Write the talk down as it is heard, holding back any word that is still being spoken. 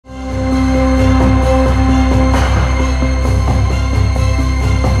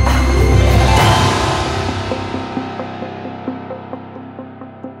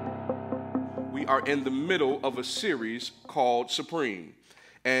in the middle of a series called Supreme.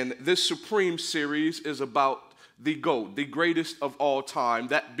 And this Supreme series is about the GOAT, the greatest of all time,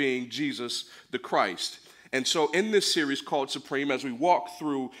 that being Jesus the Christ. And so in this series called Supreme, as we walk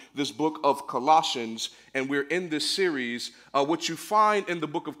through this book of Colossians, and we're in this series, what you find in the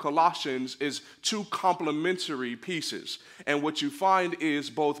book of Colossians is two complementary pieces. And what you find is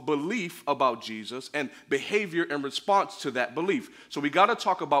both belief about Jesus and behavior in response to that belief. So we got to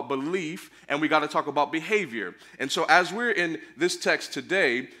talk about belief and we got to talk about behavior. And so as we're in this text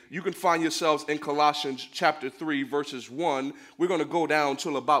today, you can find yourselves in Colossians chapter 3, verses 1. We're going to go down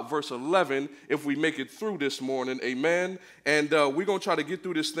till about verse 11 if we make it through this morning. Amen. And we're going to try to get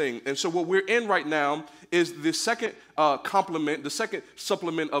through this thing. And so what we're in right now is the second complement, the second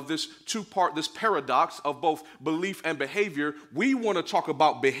supplement of this two-part, this paradox of both belief and behavior. We want to talk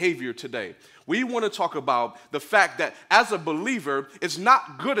about behavior today. We want to talk about the fact that as a believer, it's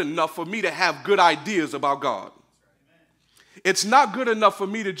not good enough for me to have good ideas about God. It's not good enough for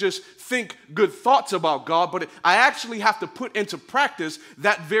me to just think good thoughts about God, but I actually have to put into practice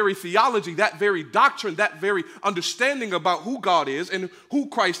that very theology, that very doctrine, that very understanding about who God is and who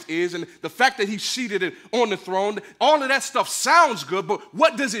Christ is and the fact that he's seated on the throne. All of that stuff sounds good, but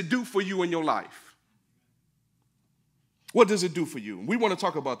what does it do for you in your life? What does it do for you? We want to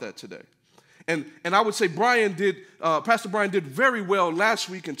talk about that today. And I would say Pastor Brian did very well last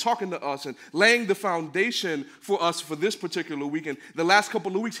week in talking to us and laying the foundation for us for this particular week. And the last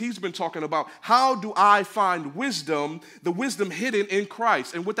couple of weeks, he's been talking about how do I find wisdom, the wisdom hidden in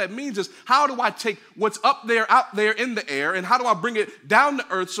Christ. And what that means is how do I take what's up there, out there in the air, and how do I bring it down to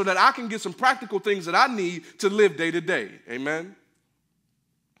earth so that I can get some practical things that I need to live day to day. Amen.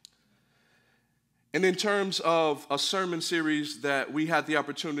 And in terms of a sermon series that we had the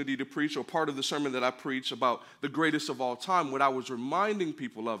opportunity to preach, or part of the sermon that I preached about the greatest of all time, what I was reminding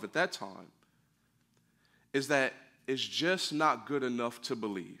people of at that time is that it's just not good enough to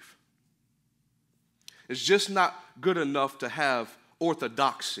believe. It's just not good enough to have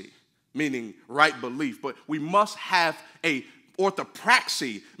orthodoxy, meaning right belief, but we must have a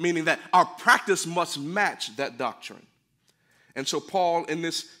orthopraxy, meaning that our practice must match that doctrine. And so Paul, in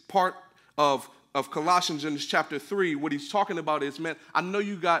this part of Colossians in this chapter 3, what he's talking about is, man, I know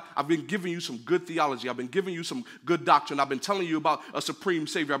I've been giving you some good theology. I've been giving you some good doctrine. I've been telling you about a supreme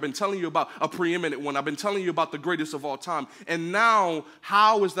Savior. I've been telling you about a preeminent one. I've been telling you about the greatest of all time. And now,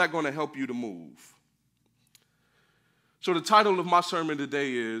 how is that going to help you to move? So the title of my sermon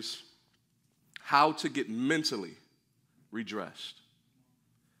today is How to Get Mentally Redressed.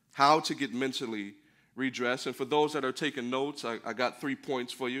 How to get mentally redressed. And for those that are taking notes, I got 3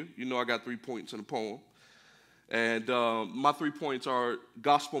 points for you. You know I got 3 points in a poem. And my 3 points are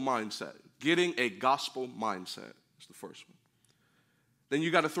gospel mindset. Getting a gospel mindset is the first one. Then you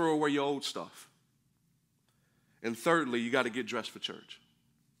got to throw away your old stuff. And thirdly, you got to get dressed for church.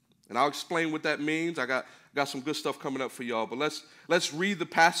 And I'll explain what that means. I got some good stuff coming up for y'all. But let's read the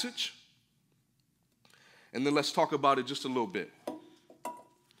passage. And then let's talk about it just a little bit.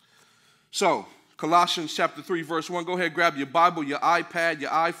 So, Colossians chapter 3, verse 1. Go ahead, grab your Bible, your iPad, your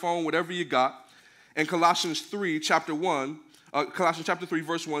iPhone, whatever you got. And Colossians chapter 3,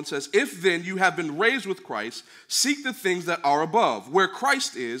 verse 1 says, If then you have been raised with Christ, seek the things that are above, where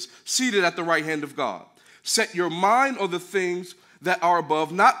Christ is, seated at the right hand of God. Set your mind on the things that are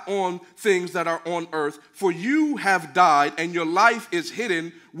above, not on things that are on earth. For you have died, and your life is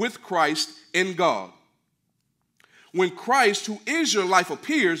hidden with Christ in God. When Christ, who is your life,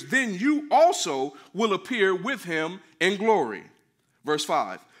 appears, then you also will appear with him in glory. Verse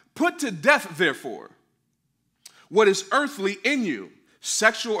 5, Put to death, therefore, what is earthly in you,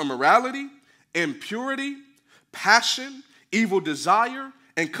 sexual immorality, impurity, passion, evil desire,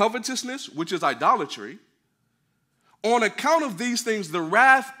 and covetousness, which is idolatry. On account of these things, the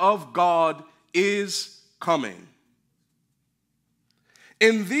wrath of God is coming.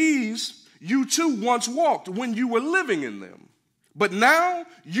 In these you too once walked when you were living in them. But now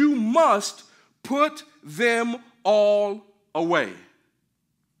you must put them all away.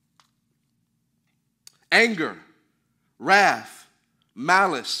 Anger, wrath,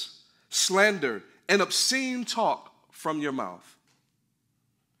 malice, slander, and obscene talk from your mouth.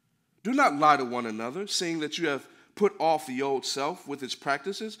 Do not lie to one another, seeing that you have put off the old self with its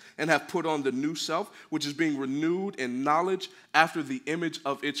practices and have put on the new self, which is being renewed in knowledge after the image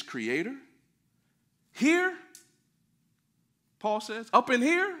of its creator. Here, Paul says, up in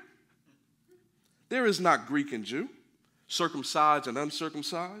here, there is not Greek and Jew, circumcised and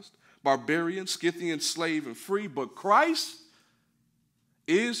uncircumcised, barbarian, Scythian, slave and free, but Christ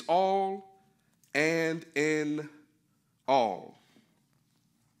is all and in all.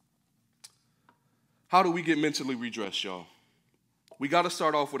 How do we get mentally redressed, y'all? We got to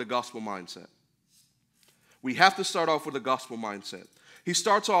start off with a gospel mindset. We have to start off with a gospel mindset. He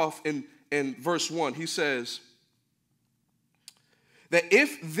starts off in verse 1. He says that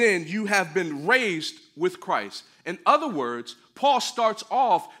if then you have been raised with Christ. In other words, Paul starts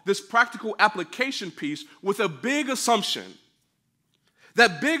off this practical application piece with a big assumption.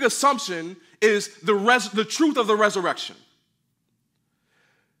 That big assumption is the truth of the resurrection.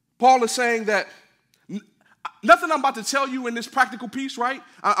 Paul is saying that nothing I'm about to tell you in this practical piece, right?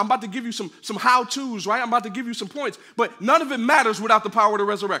 I'm about to give you some how-tos, right? I'm about to give you some points. But none of it matters without the power of the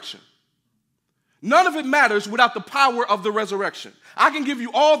resurrection. None of it matters without the power of the resurrection. I can give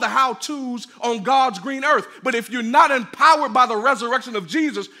you all the how-tos on God's green earth, but if you're not empowered by the resurrection of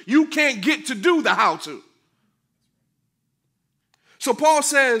Jesus, you can't get to do the how-to. So Paul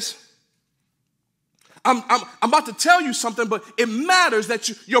says, I'm about to tell you something, but it matters that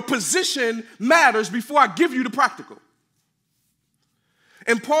your position matters before I give you the practical.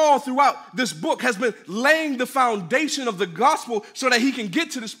 And Paul, throughout this book, has been laying the foundation of the gospel so that he can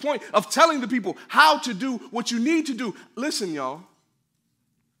get to this point of telling the people how to do what you need to do. Listen, y'all.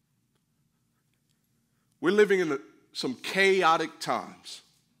 We're living in some chaotic times.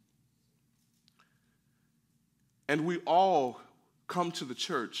 And we all come to the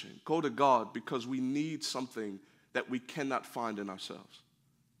church and go to God because we need something that we cannot find in ourselves.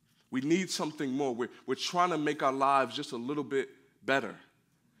 We need something more. We're trying to make our lives just a little bit better.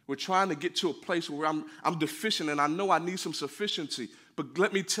 We're trying to get to a place where I'm deficient and I know I need some sufficiency. But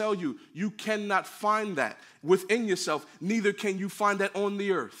let me tell you, you cannot find that within yourself. Neither can you find that on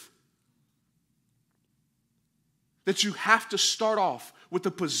the earth. That you have to start off with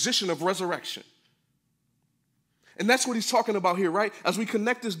the position of resurrection. And that's what he's talking about here, right? As we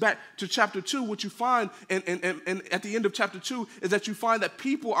connect this back to chapter 2, what you find and at the end of chapter 2 is that you find that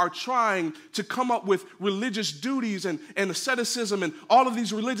people are trying to come up with religious duties and asceticism and all of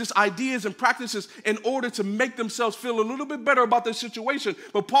these religious ideas and practices in order to make themselves feel a little bit better about their situation.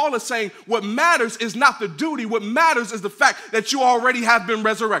 But Paul is saying what matters is not the duty. What matters is the fact that you already have been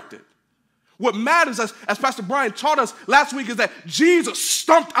resurrected. What matters, as Pastor Brian taught us last week, is that Jesus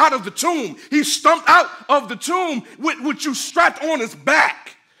stumped out of the tomb. He stumped out of the tomb with you strapped on his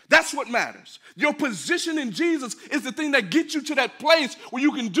back. That's what matters. Your position in Jesus is the thing that gets you to that place where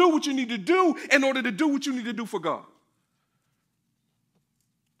you can do what you need to do in order to do what you need to do for God.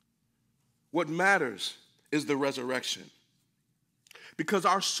 What matters is the resurrection. Because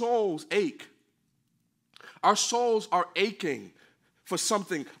our souls ache. Our souls are aching for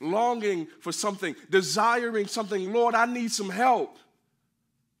something, longing for something, desiring something. Lord, I need some help.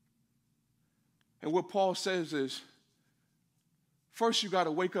 And what Paul says is, first you got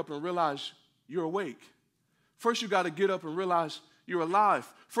to wake up and realize you're awake. First you got to get up and realize you're alive.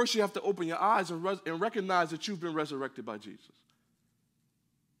 First you have to open your eyes and recognize that you've been resurrected by Jesus.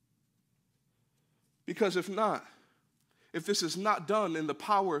 Because if not, if this is not done in the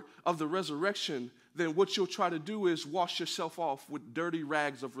power of the resurrection, then what you'll try to do is wash yourself off with dirty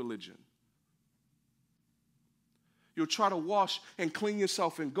rags of religion. You'll try to wash and clean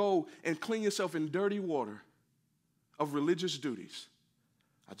yourself and go and clean yourself in dirty water of religious duties.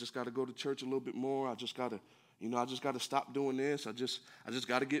 I just got to go to church a little bit more. I just got to stop doing this. I just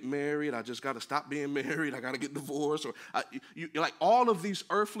got to get married. I just got to stop being married. I got to get divorced. Or like all of these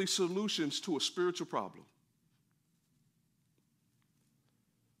earthly solutions to a spiritual problem.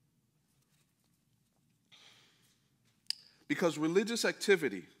 Because religious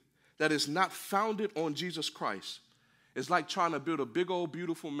activity that is not founded on Jesus Christ is like trying to build a big old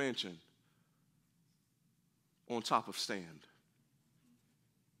beautiful mansion on top of sand.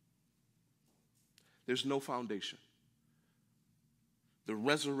 There's no foundation. The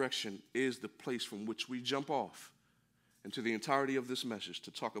resurrection is the place from which we jump off into the entirety of this message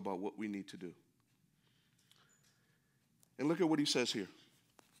to talk about what we need to do. And look at what he says here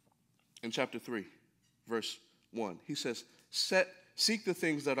in chapter 3, verse 1. He says, seek the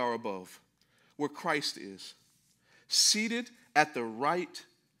things that are above, where Christ is, seated at the right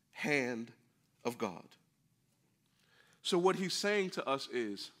hand of God. So what he's saying to us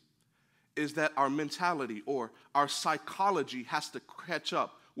is that our mentality or our psychology has to catch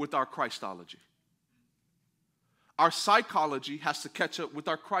up with our Christology. Our psychology has to catch up with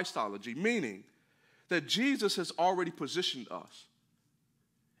our Christology, meaning that Jesus has already positioned us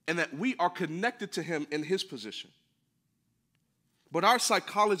and that we are connected to him in his position. But our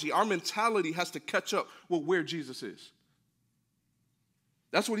psychology, our mentality has to catch up with where Jesus is.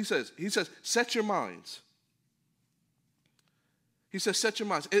 That's what he says. He says, set your minds. He says, set your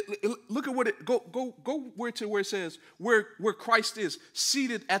minds. Look at what it, go where it says, where Christ is,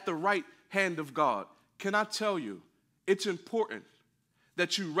 seated at the right hand of God. can I tell you, it's important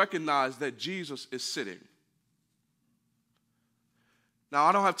that you recognize that Jesus is sitting. Now,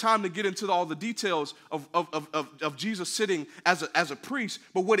 I don't have time to get into all the details of Jesus sitting as a priest,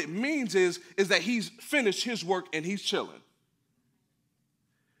 but what it means is that he's finished his work and he's chilling.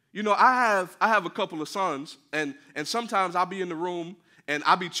 You know, I have a couple of sons, and sometimes I'll be in the room and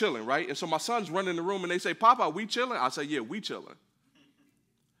I'll be chilling, right? And so my sons run in the room and they say, Papa, we chilling? I say, yeah, we chilling.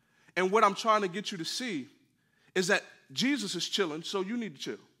 And what I'm trying to get you to see is that Jesus is chilling, so you need to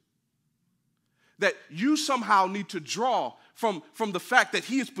chill. That you somehow need to draw from the fact that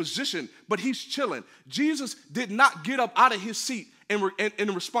he is positioned, but he's chilling. Jesus did not get up out of his seat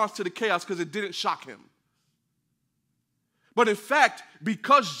in response to the chaos because it didn't shock him. But in fact,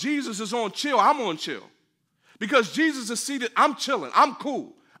 because Jesus is on chill, I'm on chill. Because Jesus is seated, I'm chilling. I'm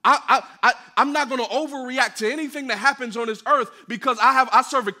cool. I'm not going to overreact to anything that happens on this earth because I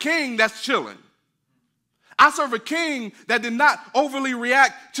serve a king that's chilling. I serve a king that did not overly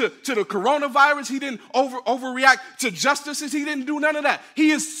react to the coronavirus. He didn't overreact to justices. He didn't do none of that.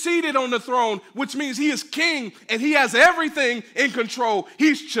 He is seated on the throne, which means he is king and he has everything in control.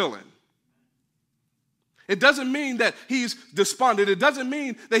 He's chilling. It doesn't mean that he's despondent. It doesn't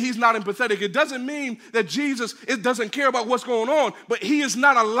mean that he's not empathetic. It doesn't mean that Jesus doesn't care about what's going on, but he is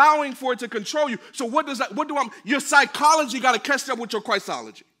not allowing for it to control you. So your psychology got to catch up with your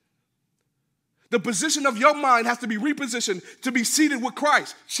Christology. The position of your mind has to be repositioned to be seated with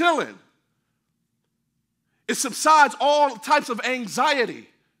Christ, chilling. It subsides all types of anxiety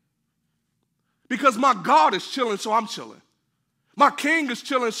because my God is chilling, so I'm chilling. My king is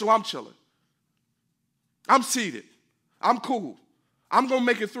chilling, so I'm chilling. I'm seated. I'm cool. I'm going to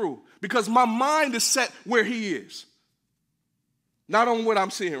make it through because my mind is set where he is, not on what I'm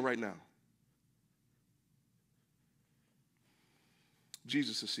seeing right now.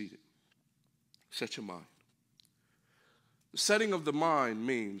 Jesus is seated. Set your mind. The setting of the mind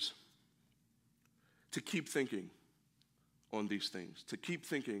means to keep thinking on these things, to keep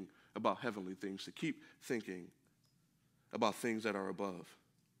thinking about heavenly things, to keep thinking about things that are above.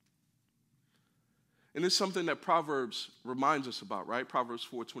 And it's something that Proverbs reminds us about, right? Proverbs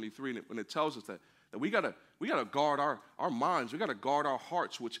 4:23, when it tells us that we gotta guard our minds, we gotta guard our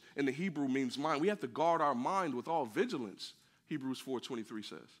hearts, which in the Hebrew means mind. We have to guard our mind with all vigilance, Hebrews 4:23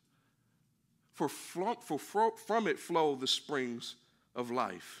 says. For from it flow the springs of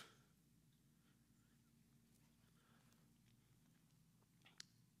life.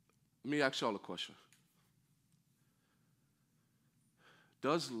 Let me ask y'all a question.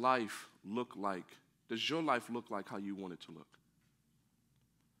 Does your life look like how you want it to look?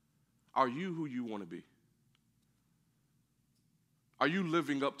 Are you who you want to be? Are you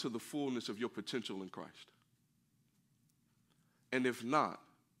living up to the fullness of your potential in Christ? And if not,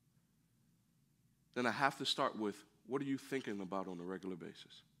 then I have to start with, what are you thinking about on a regular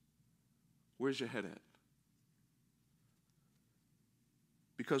basis? Where's your head at?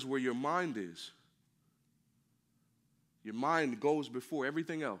 Because where your mind is, your mind goes before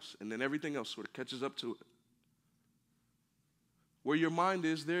everything else, and then everything else sort of catches up to it. Where your mind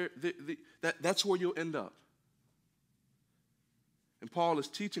is, that's where you'll end up. And Paul is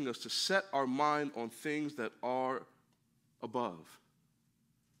teaching us to set our mind on things that are above.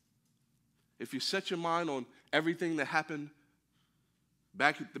 If you set your mind on everything that happened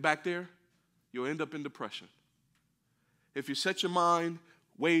back there, you'll end up in depression. If you set your mind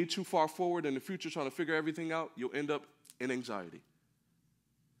way too far forward in the future trying to figure everything out, you'll end up in anxiety.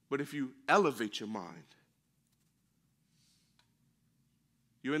 But if you elevate your mind,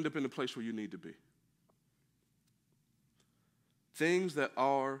 you end up in the place where you need to be. Things that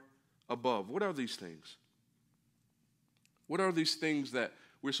are above. What are these things? What are these things that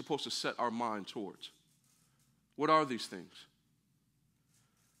we're supposed to set our mind towards? What are these things?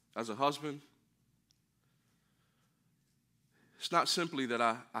 As a husband, it's not simply that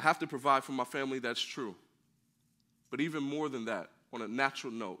I have to provide for my family, that's true. But even more than that, on a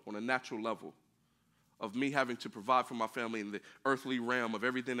natural note, on a natural level, of me having to provide for my family in the earthly realm of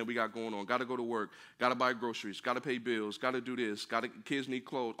everything that we got going on. Got to go to work, got to buy groceries, got to pay bills, got to do this, kids need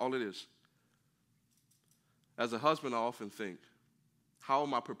clothes, all of this. As a husband, I often think, how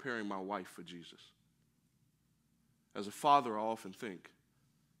am I preparing my wife for Jesus? As a father, I often think,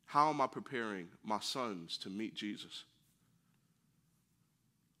 how am I preparing my sons to meet Jesus?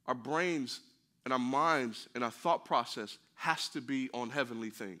 Our brains and our minds and our thought process has to be on heavenly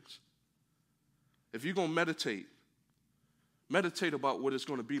things. If you're going to meditate about what it's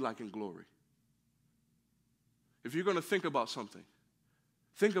going to be like in glory. If you're going to think about something,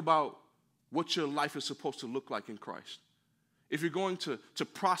 think about what your life is supposed to look like in Christ. if you're going to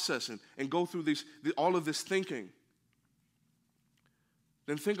process and go through all of this thinking,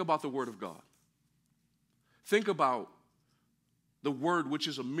 then think about the Word of God. Think about the Word, which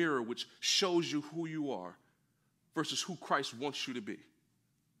is a mirror, which shows you who you are versus who Christ wants you to be.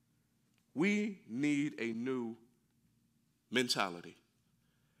 We need a new mentality.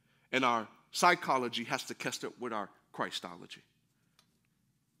 And our psychology has to catch up with our Christology.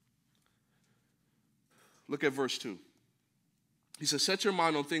 Look at verse 2. He says, set your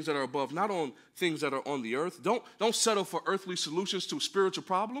mind on things that are above, not on things that are on the earth. Don't settle for earthly solutions to a spiritual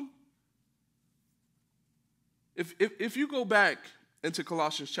problem. If you go back into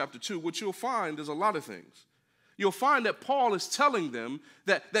Colossians chapter 2, what you'll find is a lot of things. You'll find that Paul is telling them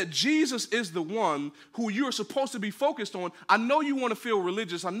that Jesus is the one who you're supposed to be focused on. I know you want to feel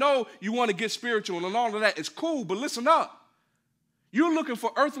religious. I know you want to get spiritual and all of that. It's cool, but listen up. You're looking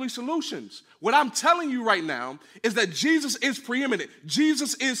for earthly solutions. What I'm telling you right now is that Jesus is preeminent.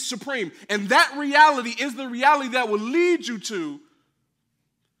 Jesus is supreme. And that reality is the reality that will lead you to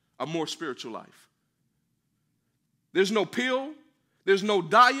a more spiritual life. There's no pill. There's no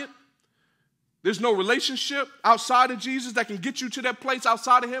diet. There's no relationship outside of Jesus that can get you to that place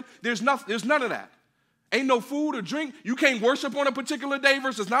outside of him. There's none of that. Ain't no food or drink. You can't worship on a particular day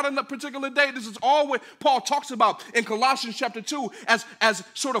versus not on a particular day. This is all what Paul talks about in Colossians chapter 2 as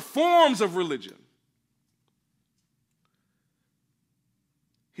sort of forms of religion.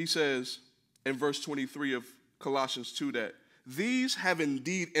 He says in verse 23 of Colossians 2 that these have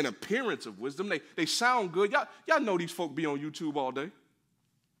indeed an appearance of wisdom. They sound good. Y'all know these folk be on YouTube all day.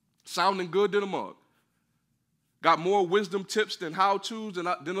 Sounding good than a mug. Got more wisdom tips than how-tos than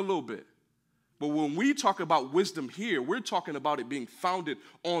a little bit. But when we talk about wisdom here, we're talking about it being founded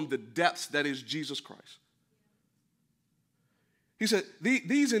on the depths that is Jesus Christ. He said,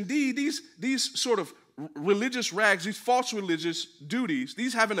 these sort of religious rags, these false religious duties,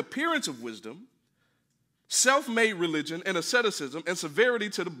 these have an appearance of wisdom, self-made religion and asceticism and severity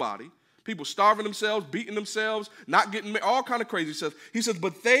to the body, people starving themselves, beating themselves, not getting all kind of crazy stuff. He says,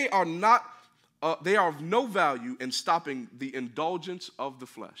 but they are of no value in stopping the indulgence of the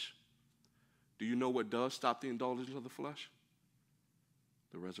flesh. Do you know what does stop the indulgence of the flesh?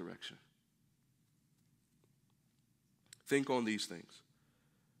 The resurrection. Think on these things.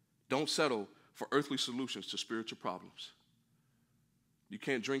 Don't settle for earthly solutions to spiritual problems. You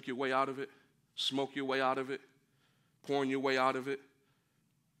can't drink your way out of it, smoke your way out of it, porn your way out of it.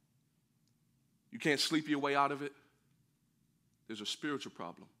 You can't sleep your way out of it. There's a spiritual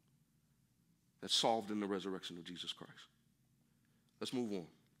problem that's solved in the resurrection of Jesus Christ. Let's move on.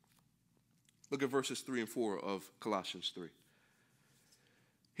 Look at verses 3 and 4 of Colossians 3.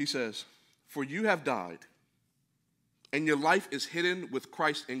 He says, for you have died, and your life is hidden with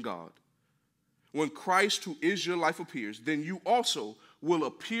Christ in God. When Christ, who is your life, appears, then you also will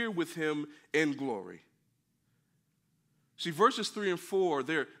appear with him in glory. See, verses 3 and 4,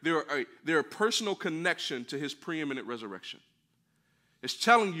 they're a personal connection to his preeminent resurrection. It's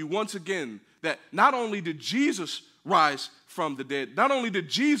telling you once again that not only did Jesus rise from the dead, not only did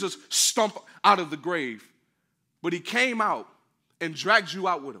Jesus stump out of the grave, but he came out and dragged you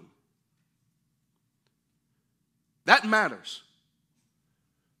out with him. That matters.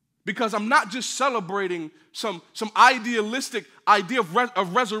 Because I'm not just celebrating some idealistic idea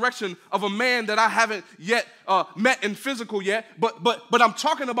of resurrection of a man that I haven't yet met in physical yet, but I'm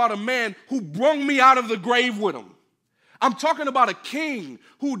talking about a man who brung me out of the grave with him. I'm talking about a king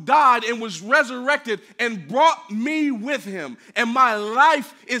who died and was resurrected and brought me with him, and my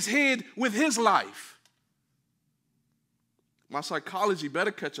life is hid with his life. My psychology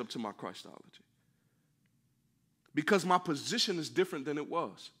better catch up to my Christology because my position is different than it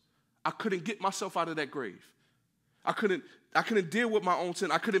was. I couldn't get myself out of that grave. I couldn't deal with my own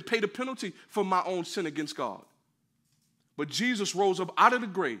sin. I couldn't pay the penalty for my own sin against God. But Jesus rose up out of the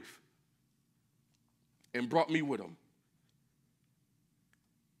grave and brought me with him.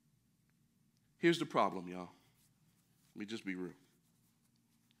 Here's the problem, y'all. Let me just be real.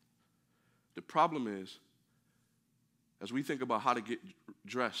 The problem is, as we think about how to get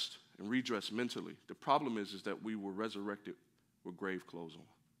dressed and redressed mentally, the problem is that we were resurrected with grave clothes on.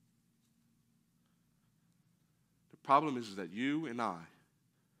 The problem is that you and I,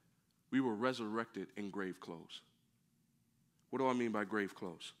 we were resurrected in grave clothes. What do I mean by grave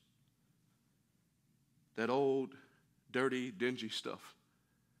clothes? That old, dirty, dingy stuff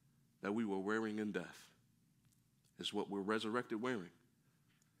that we were wearing in death is what we're resurrected wearing.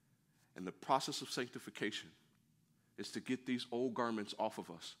 And the process of sanctification is to get these old garments off of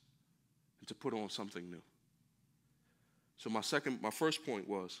us and to put on something new. So my first point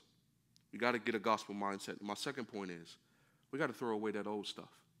was we got to get a gospel mindset. My second point is We got to throw away that old stuff.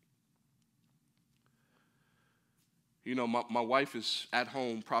 You know, my wife is at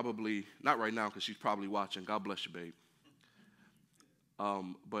home probably, not right now because she's probably watching. God bless you, babe.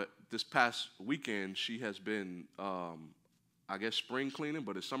 But this past weekend, she has been, I guess, spring cleaning,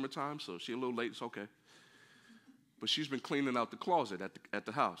 but it's summertime, so she's a little late. It's okay. But she's been cleaning out the closet at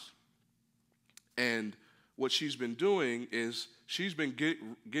the house. And what she's been doing is she's been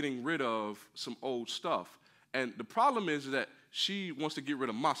getting rid of some old stuff. And the problem is that she wants to get rid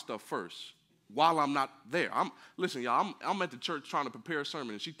of my stuff first while I'm not there. Listen, y'all, I'm at the church trying to prepare a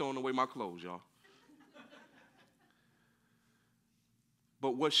sermon, and she's throwing away my clothes, y'all.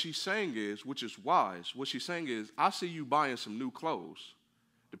 But what she's saying is, which is wise, what she's saying is, I see you buying some new clothes.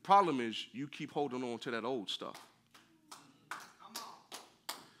 The problem is you keep holding on to that old stuff.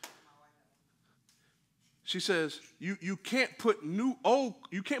 She says, you can't put new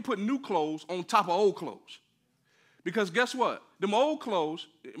clothes on top of old clothes. Because guess what? Them old clothes,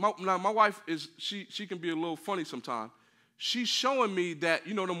 my wife she can be a little funny sometimes. She's showing me that,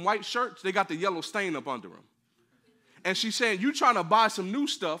 you know, them white shirts, they got the yellow stain up under them. And she's saying, you trying to buy some new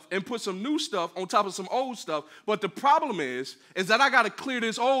stuff and put some new stuff on top of some old stuff. But the problem is that I got to clear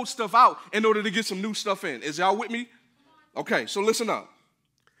this old stuff out in order to get some new stuff in. Is y'all with me? Okay, so listen up.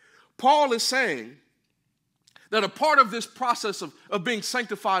 Paul is saying that a part of this process of being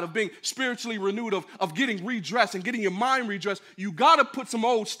sanctified, of being spiritually renewed, of getting redressed and getting your mind redressed, you got to put some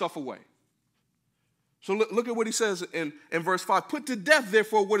old stuff away. So look at what he says in verse 5. Put to death,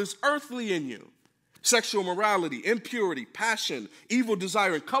 therefore, what is earthly in you. Sexual morality, impurity, passion, evil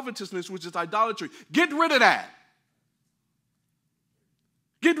desire, and covetousness, which is idolatry. Get rid of that.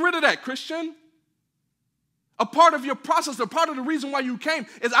 Get rid of that, Christian. A part of your process, a part of the reason why you came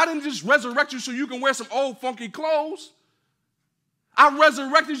is I didn't just resurrect you so you can wear some old funky clothes. I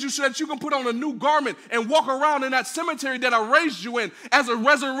resurrected you so that you can put on a new garment and walk around in that cemetery that I raised you in as a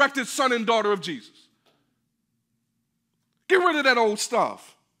resurrected son and daughter of Jesus. Get rid of that old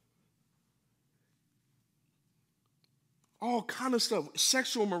stuff. All kind of stuff.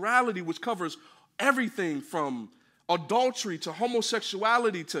 Sexual morality, which covers everything from adultery to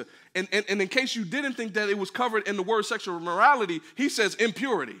homosexuality to, and in case you didn't think that it was covered in the word sexual morality, he says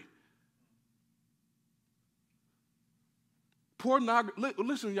impurity. Pornography.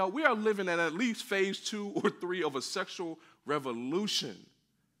 Listen, y'all, we are living at least phase 2 or 3 of a sexual revolution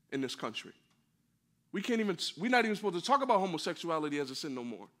in this country. We're not even supposed to talk about homosexuality as a sin no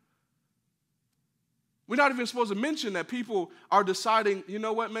more. We're not even supposed to mention that people are deciding, you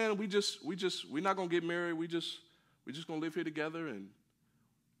know what, man, we're not going to get married. We're just going to live here together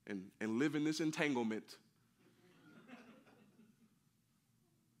and live in this entanglement.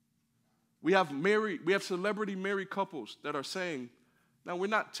 We have celebrity married couples that are saying, now we're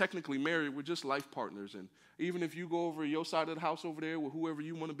not technically married, we're just life partners. And even if you go over your side of the house over there with whoever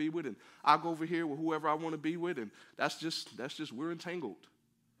you want to be with, and I go over here with whoever I want to be with, and that's just we're entangled.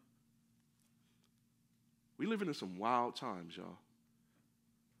 We living in some wild times, y'all.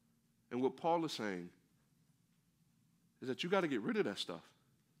 And what Paul is saying is that you got to get rid of that stuff.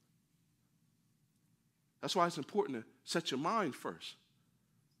 That's why it's important to set your mind first.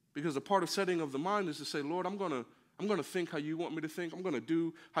 Because a part of setting of the mind is to say, Lord, I'm going to think how you want me to think. I'm going to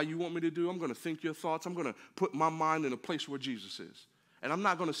do how you want me to do. I'm going to think your thoughts. I'm going to put my mind in a place where Jesus is. And I'm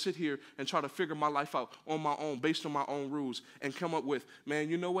not going to sit here and try to figure my life out on my own, based on my own rules, and come up with,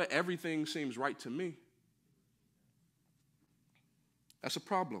 man, you know what? Everything seems right to me. That's a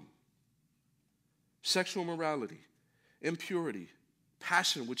problem. Sexual morality, impurity,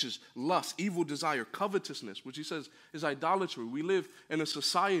 passion, which is lust, evil desire, covetousness, which he says is idolatry. We live in a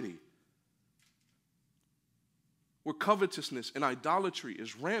society where covetousness and idolatry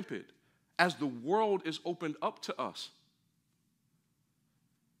is rampant as the world is opened up to us.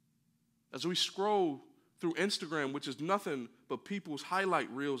 As we scroll through Instagram, which is nothing but people's highlight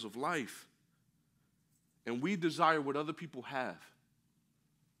reels of life, and we desire what other people have,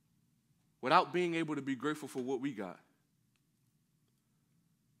 without being able to be grateful for what we got.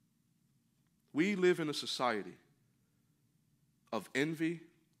 We live in a society of envy,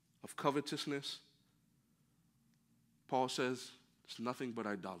 of covetousness. Paul says it's nothing but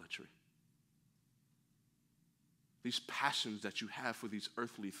idolatry. These passions that you have for these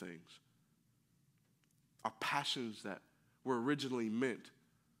earthly things are passions that were originally meant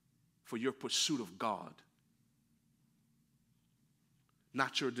for your pursuit of God,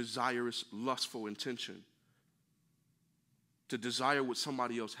 not your desirous, lustful intention to desire what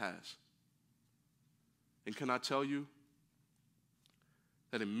somebody else has. And can I tell you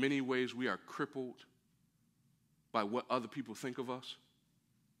that in many ways we are crippled by what other people think of us?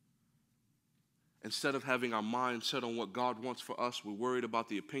 Instead of having our mind set on what God wants for us, we're worried about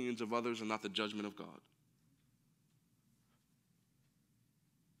the opinions of others and not the judgment of God.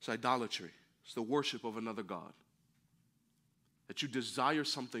 It's idolatry. It's the worship of another God. That you desire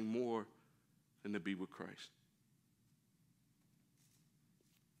something more than to be with Christ.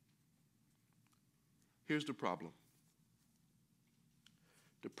 Here's the problem.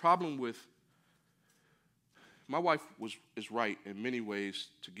 The problem with, my wife is right in many ways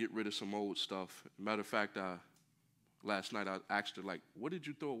to get rid of some old stuff. Matter of fact, last night I asked her, like, what did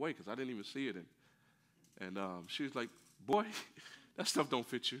you throw away? Because I didn't even see it. And she was like, boy, that stuff don't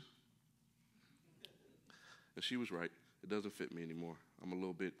fit you. And she was right. It doesn't fit me anymore. I'm a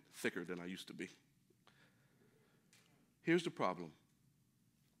little bit thicker than I used to be. Here's the problem.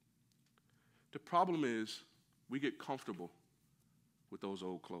 The problem is we get comfortable with those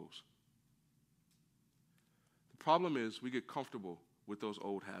old clothes. The problem is we get comfortable with those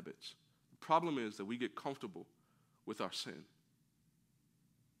old habits. The problem is that we get comfortable with our sin.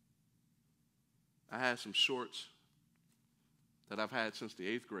 I had some shorts that I've had since the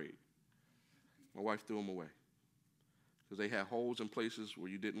 8th grade. My wife threw them away because they had holes in places where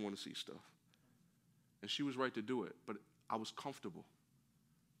you didn't want to see stuff. And she was right to do it, but I was comfortable.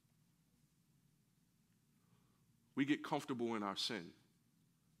 We get comfortable in our sin,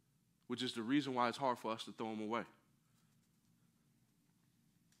 which is the reason why it's hard for us to throw them away.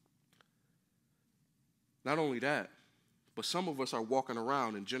 Not only that, but some of us are walking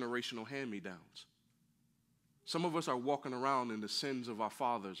around in generational hand-me-downs. Some of us are walking around in the sins of our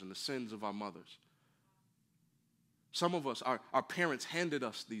fathers and the sins of our mothers. Some of us, our parents handed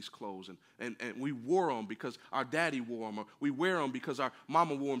us these clothes, and we wore them because our daddy wore them, or we wear them because our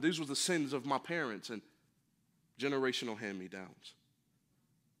mama wore them. These were the sins of my parents, and generational hand-me-downs.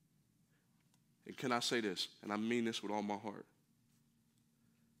 And can I say this, and I mean this with all my heart?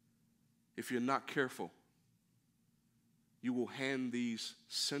 If you're not careful, you will hand these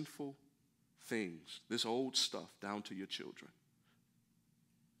sinful things, this old stuff, down to your children.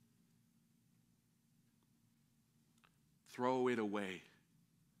 Throw it away.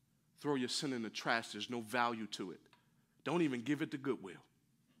 Throw your sin in the trash. There's no value to it. Don't even give it to Goodwill.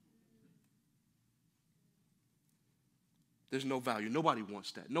 There's no value. Nobody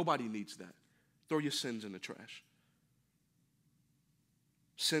wants that. Nobody needs that. Throw your sins in the trash.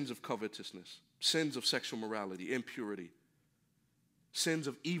 Sins of covetousness, sins of sexual morality, impurity, sins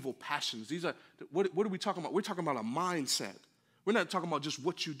of evil passions. These are, what are we talking about? We're talking about a mindset. We're not talking about just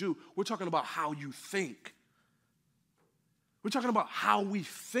what you do. We're talking about how you think. We're talking about how we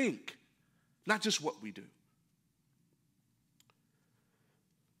think, not just what we do.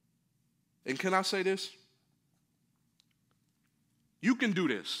 And can I say this? You can do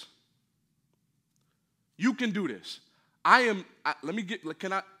this. You can do this.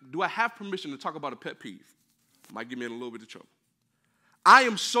 Do I have permission to talk about a pet peeve? Might get me in a little bit of trouble. I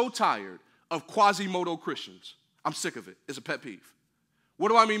am so tired of Quasimodo Christians. I'm sick of it. It's a pet peeve. What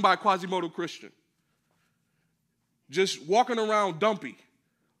do I mean by Quasimodo Christian? Just walking around dumpy.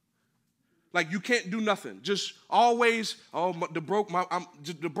 Like you can't do nothing. Just always, I'm broken.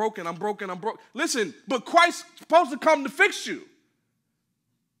 Listen, but Christ's supposed to come to fix you.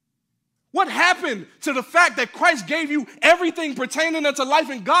 What happened to the fact that Christ gave you everything pertaining unto life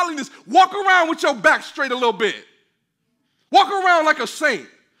and godliness? Walk around with your back straight a little bit. Walk around like a saint.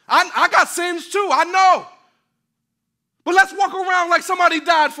 I got sins too, I know. But let's walk around like somebody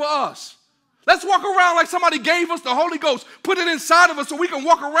died for us. Let's walk around like somebody gave us the Holy Ghost, put it inside of us so we can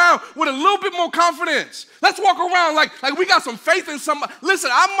walk around with a little bit more confidence. Let's walk around like we got some faith in somebody.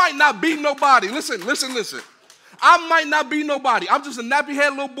 Listen, I might not be nobody. Listen. I might not be nobody. I'm just a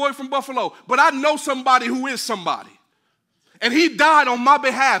nappy-headed little boy from Buffalo, but I know somebody who is somebody. And he died on my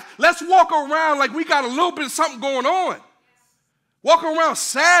behalf. Let's walk around like we got a little bit of something going on. Walk around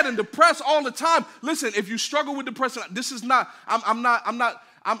sad and depressed all the time. Listen, if you struggle with depression, this is not,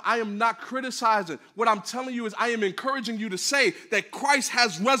 I am not criticizing. What I'm telling you is I am encouraging you to say that Christ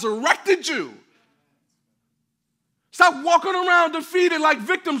has resurrected you. Stop walking around defeated like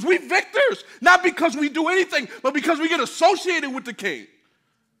victims. We victors, not because we do anything, but because we get associated with the King.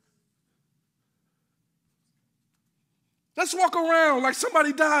 Let's walk around like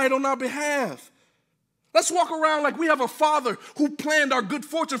somebody died on our behalf. Let's walk around like we have a Father who planned our good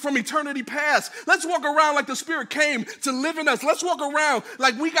fortune from eternity past. Let's walk around like the Spirit came to live in us. Let's walk around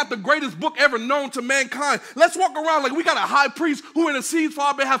like we got the greatest book ever known to mankind. Let's walk around like we got a high priest who intercedes for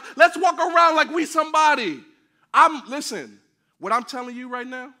our behalf. Let's walk around like we somebody. Listen, what I'm telling you right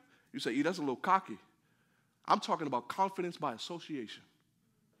now, you say, that's a little cocky. I'm talking about confidence by association.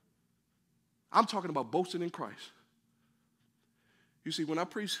 I'm talking about boasting in Christ. You see, when I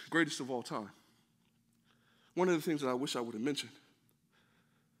preach greatest of all time, One of the things that I wish I would have mentioned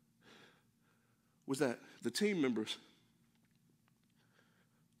was that the team members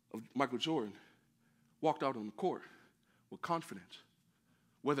of Michael Jordan walked out on the court with confidence,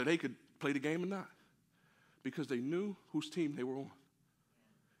 whether they could play the game or not, because they knew whose team they were on.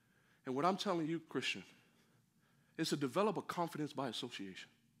 And what I'm telling you, Christian, is to develop a confidence by association.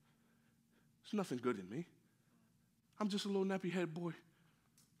 There's nothing good in me. I'm just a little nappy-head boy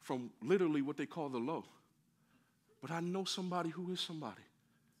from literally what they call the low. But I know somebody who is somebody.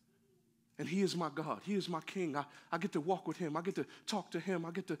 And he is my God. He is my king. I get to walk with him. I get to talk to him.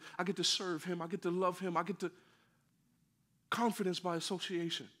 I get to serve him. I get to love him. I get to confidence by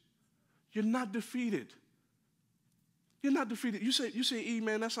association. You're not defeated. You're not defeated. You say, E,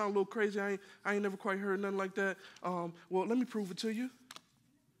 man, that sounds a little crazy. I ain't never quite heard nothing like that. Well, let me prove it to you.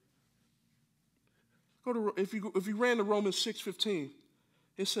 If you ran to Romans 6:15,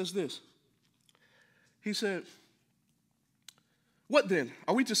 it says this. He said, what then?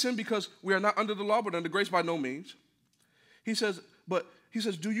 Are we to sin because we are not under the law but under grace? By no means. He says,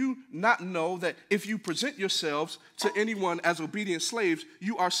 do you not know that if you present yourselves to anyone as obedient slaves,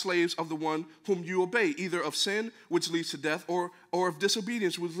 you are slaves of the one whom you obey, either of sin, which leads to death, or of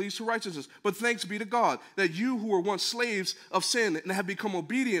disobedience, which leads to righteousness. But thanks be to God that you who were once slaves of sin and have become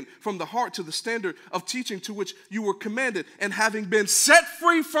obedient from the heart to the standard of teaching to which you were commanded, and having been set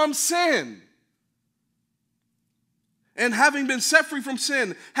free from sin,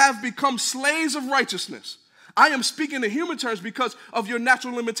 have become slaves of righteousness. I am speaking in human terms because of your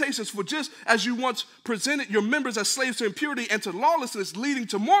natural limitations. For just as you once presented your members as slaves to impurity and to lawlessness, leading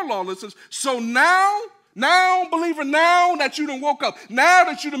to more lawlessness, so now, believer, now that you done woke up, now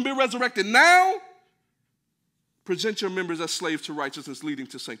that you done been resurrected, now present your members as slaves to righteousness, leading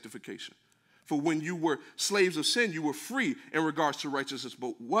to sanctification. For when you were slaves of sin, you were free in regards to righteousness.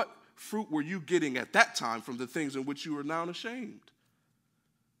 But what fruit were you getting at that time from the things in which you are now ashamed?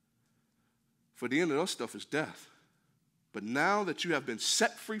 For the end of that stuff is death. But now that you have been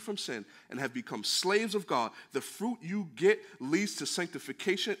set free from sin and have become slaves of God, the fruit you get leads to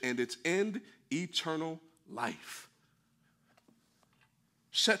sanctification and its end, eternal life.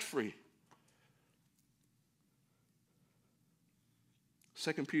 Set free.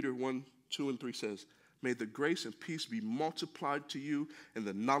 2 Peter 1, 2, and 3 says, may the grace and peace be multiplied to you in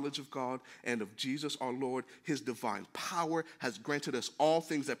the knowledge of God and of Jesus our Lord. His divine power has granted us all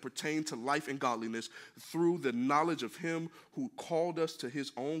things that pertain to life and godliness through the knowledge of him who called us to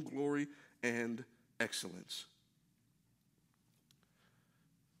his own glory and excellence.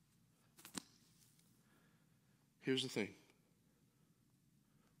 Here's the thing.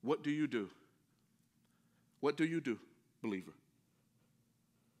 What do you do? What do you do, believer,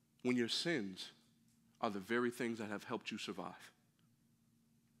 when your sins are the very things that have helped you survive?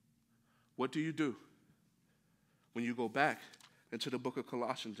 What do you do when you go back into the book of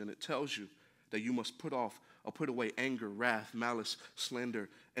Colossians and it tells you that you must put away anger, wrath, malice, slander,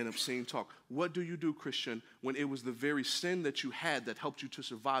 and obscene talk? What do you do, Christian, when it was the very sin that you had that helped you to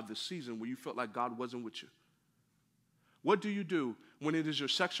survive the season where you felt like God wasn't with you? What do you do when it is your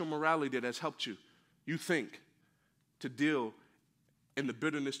sexual morality that has helped you, you think, to deal in the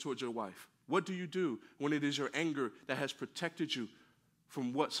bitterness towards your wife? What do you do when it is your anger that has protected you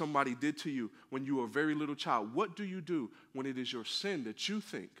from what somebody did to you when you were a very little child? What do you do when it is your sin that you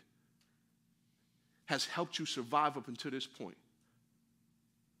think has helped you survive up until this point?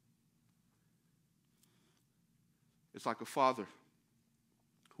 It's like a father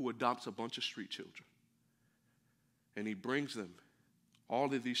who adopts a bunch of street children. And he brings them, all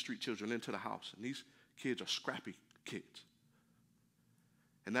of these street children, into the house. And these kids are scrappy kids.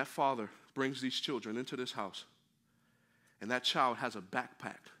 And that father brings these children into this house. And that child has a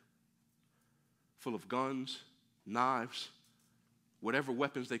backpack full of guns, knives, whatever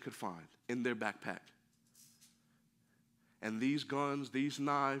weapons they could find in their backpack. And these guns, these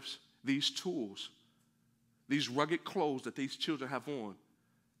knives, these tools, these rugged clothes that these children have on,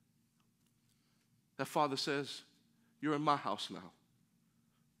 that father says, you're in my house now.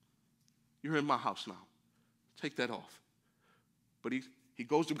 You're in my house now. Take that off. But he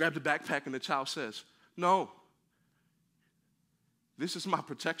goes to grab the backpack and the child says, no, this is my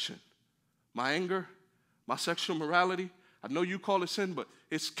protection. My anger, my sexual morality, I know you call it sin, but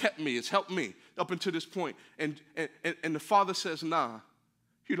it's kept me, it's helped me up until this point. And the father says, nah,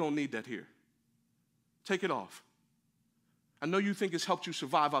 you don't need that here. Take it off. I know you think it's helped you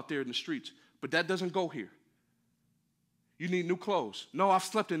survive out there in the streets, but that doesn't go here. You need new clothes. No, I've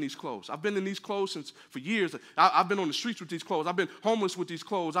slept in these clothes. I've been in these clothes for years. I've been on the streets with these clothes. I've been homeless with these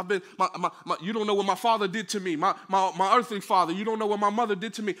clothes. You don't know what my father did to me. My earthly father, you don't know what my mother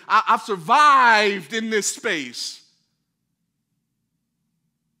did to me. I've survived in this space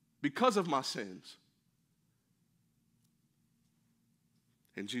because of my sins.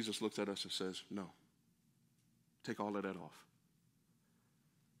 And Jesus looks at us and says, no, take all of that off.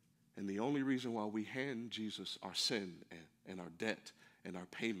 And the only reason why we hand Jesus our sin and our debt and our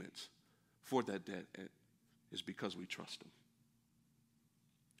payments for that debt is because we trust him.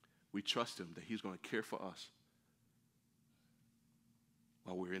 We trust him that he's going to care for us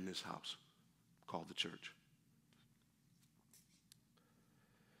while we're in this house called the church.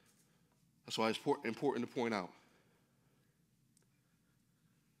 That's why it's important to point out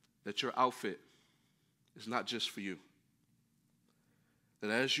that your outfit is not just for you. That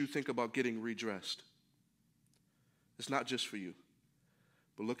as you think about getting redressed, it's not just for you.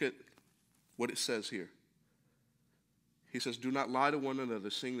 But look at what it says here. He says, do not lie to one another,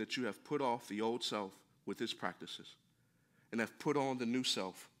 seeing that you have put off the old self with its practices, and have put on the new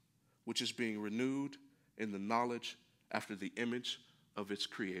self, which is being renewed in the knowledge after the image of its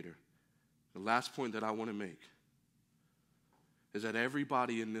creator. The last point that I want to make is that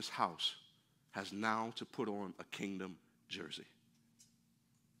everybody in this house has now to put on a kingdom jersey.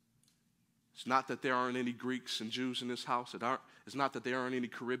 It's not that there aren't any Greeks and Jews in this house. It's not that there aren't any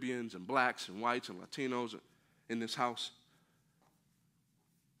Caribbeans and blacks and whites and Latinos in this house.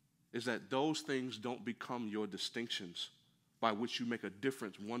 It's that those things don't become your distinctions by which you make a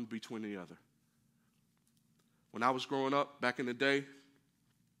difference one between the other. When I was growing up back in the day,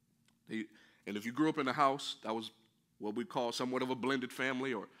 and if you grew up in a house that was what we call somewhat of a blended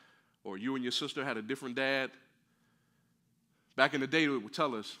family, or you and your sister had a different dad, back in the day, they would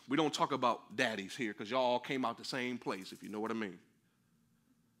tell us, we don't talk about daddies here because y'all all came out the same place, if you know what I mean.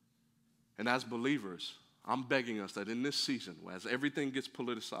 And as believers, I'm begging us that in this season, as everything gets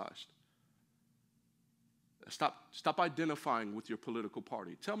politicized, stop identifying with your political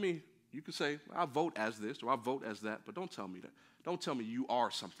party. Tell me, you can say, I vote as this or I vote as that, but don't tell me that. Don't tell me you are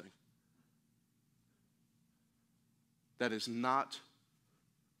something that is not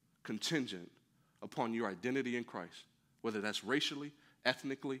contingent upon your identity in Christ. Whether that's racially,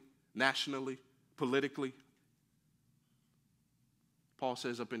 ethnically, nationally, politically. Paul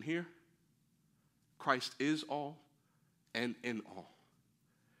says up in here, Christ is all and in all.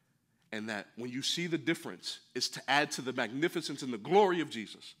 And that when you see the difference, it's to add to the magnificence and the glory of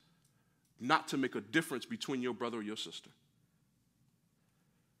Jesus, not to make a difference between your brother or your sister.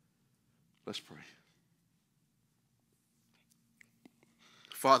 Let's pray.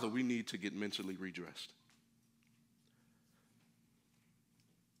 Father, we need to get mentally redressed.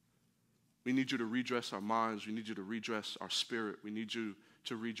 We need you to redress our minds. We need you to redress our spirit. We need you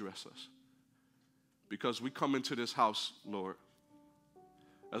to redress us. Because we come into this house, Lord,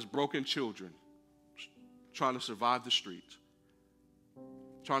 as broken children, trying to survive the streets,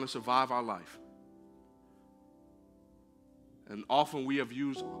 trying to survive our life. And often we have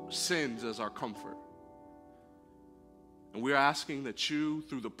used sins as our comfort. And we are asking that you,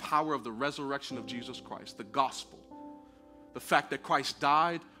 through the power of the resurrection of Jesus Christ, the gospel, the fact that Christ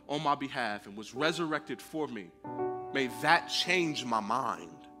died on my behalf and was resurrected for me, may that change my mind.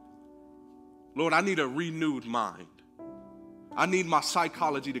 Lord, I need a renewed mind. I need my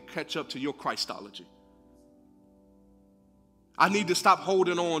psychology to catch up to your Christology. I need to stop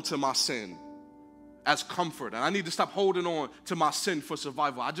holding on to my sin as comfort. And I need to stop holding on to my sin for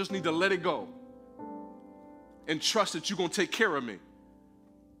survival. I just need to let it go and trust that you're going to take care of me.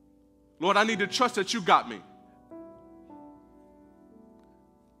 Lord, I need to trust that you got me.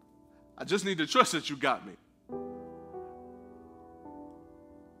 I just need to trust that you got me.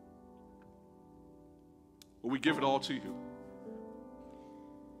 But we give it all to you.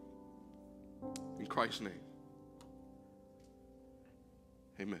 In Christ's name.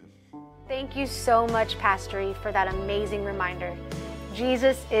 Amen. Thank you so much, Pastor E, for that amazing reminder.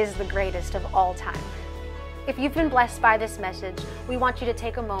 Jesus is the greatest of all time. If you've been blessed by this message, we want you to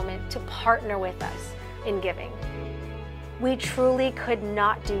take a moment to partner with us in giving. We truly could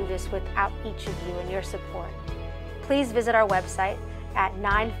not do this without each of you and your support. Please visit our website at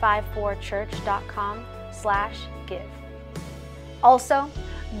 954church.com/give. Also,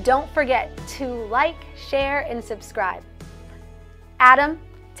 don't forget to like, share, and subscribe. Adam,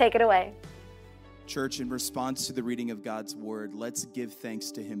 take it away. Church, in response to the reading of God's word, let's give thanks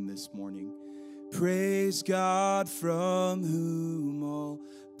to him this morning. Praise God from whom all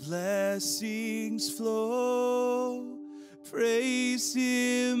blessings flow. Praise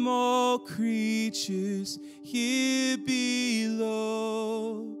him, all creatures here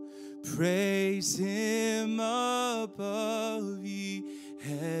below. Praise him above, ye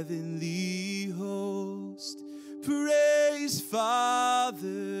heavenly host. Praise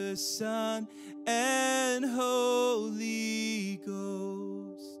Father, Son, and Holy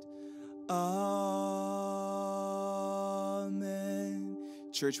Ghost. Amen.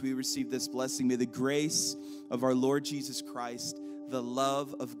 Church, we receive this blessing. May the grace of our Lord Jesus Christ, the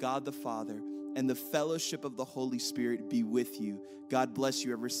love of God the Father, and the fellowship of the Holy Spirit be with you. God bless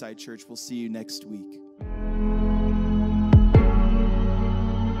you, Riverside Church. We'll see you next week.